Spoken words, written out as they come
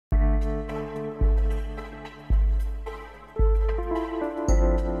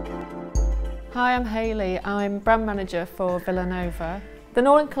Hi, I'm Hayley. I'm brand manager for Villanova. The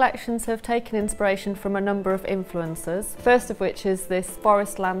Norrland collections have taken inspiration from a number of influences, first of which is this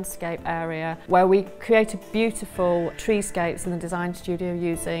forest landscape area where we created beautiful treescapes in the design studio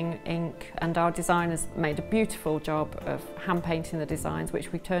using ink, and our designers made a beautiful job of hand painting the designs,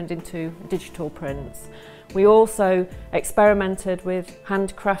 which we turned into digital prints. We also experimented with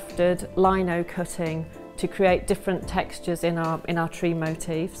handcrafted lino cutting to create different textures in our tree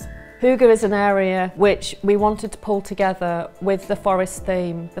motifs. Hygge is an area which we wanted to pull together with the forest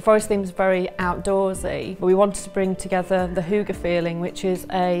theme. The forest theme is very outdoorsy, but we wanted to bring together the hygge feeling, which is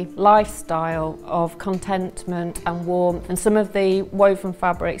a lifestyle of contentment and warmth. And some of the woven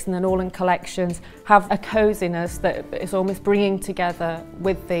fabrics in the Norrland collections have a coziness that is almost bringing together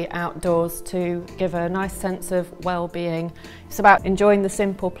with the outdoors to give a nice sense of well-being. It's about enjoying the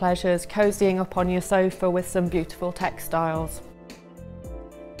simple pleasures, cozying up on your sofa with some beautiful textiles.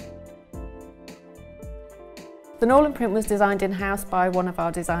 The Norrland print was designed in-house by one of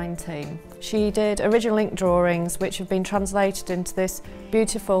our design team. She did original ink drawings which have been translated into this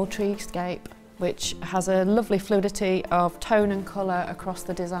beautiful treescape which has a lovely fluidity of tone and colour across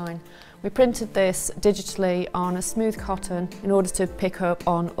the design. We printed this digitally on a smooth cotton in order to pick up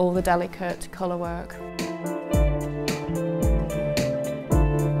on all the delicate colour work.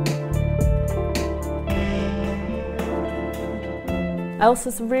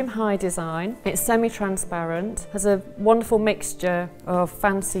 Elsa's room high design. It's semi-transparent, has a wonderful mixture of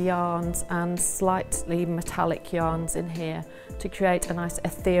fancy yarns and slightly metallic yarns in here to create a nice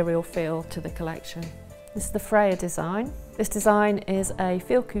ethereal feel to the collection. This is the Freya design. This design is a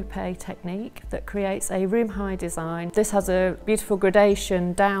fil coupe technique that creates a room high design. This has a beautiful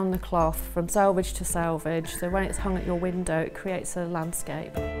gradation down the cloth from selvage to selvage, so when it's hung at your window it creates a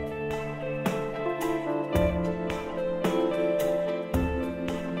landscape.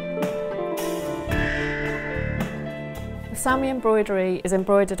 Sami embroidery is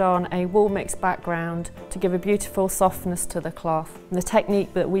embroidered on a wool mix background to give a beautiful softness to the cloth. And the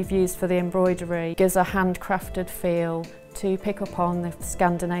technique that we've used for the embroidery gives a handcrafted feel to pick up on the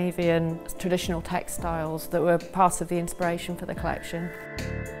Scandinavian traditional textiles that were part of the inspiration for the collection.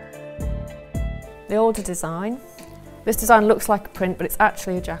 The Auburn design. This design looks like a print, but it's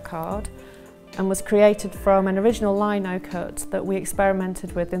actually a jacquard, and was created from an original lino cut that we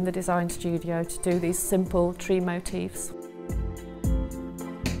experimented with in the design studio to do these simple tree motifs.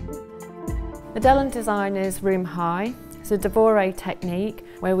 The Delland design is room high. It's a Devore technique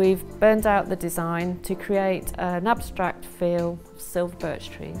where we've burned out the design to create an abstract feel of silver birch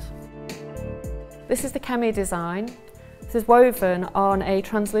trees. This is the Chemie design. This is woven on a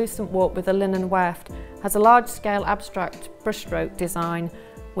translucent warp with a linen weft. It has a large-scale abstract brushstroke design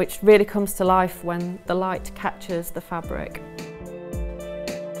which really comes to life when the light catches the fabric.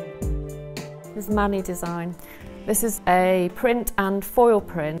 This is Mani design. This is a print and foil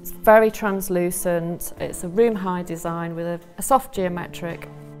print. It's very translucent. It's a room high design with a soft geometric.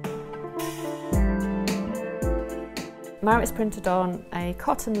 Myriad's printed on a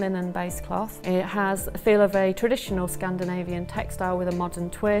cotton linen base cloth. It has a feel of a traditional Scandinavian textile with a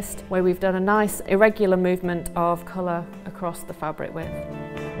modern twist, where we've done a nice irregular movement of colour across the fabric width.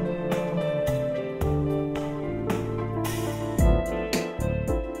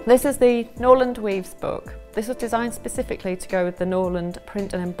 This is the Norrland Weaves book. This was designed specifically to go with the Norrland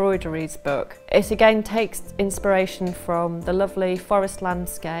Print and Embroideries book. It again takes inspiration from the lovely forest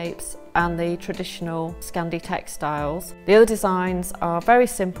landscapes and the traditional Scandi textiles. The other designs are very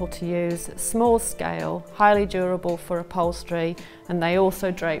simple to use, small scale, highly durable for upholstery, and they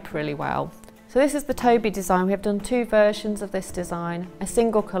also drape really well. So this is the Toby design. We have done two versions of this design, a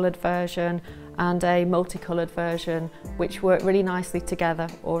single coloured version and a multicoloured version, which work really nicely together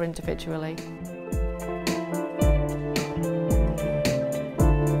or individually.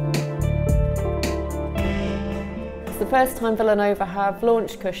 It's the first time Villanova have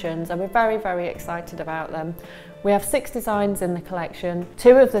launched cushions, and we're very excited about them. We have 6 designs in the collection.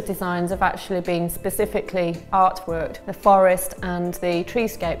 2 of the designs have actually been specifically artworked, the forest and the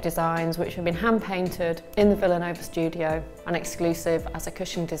treescape designs, which have been hand painted in the Villanova studio and exclusive as a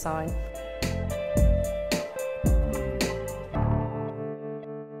cushion design.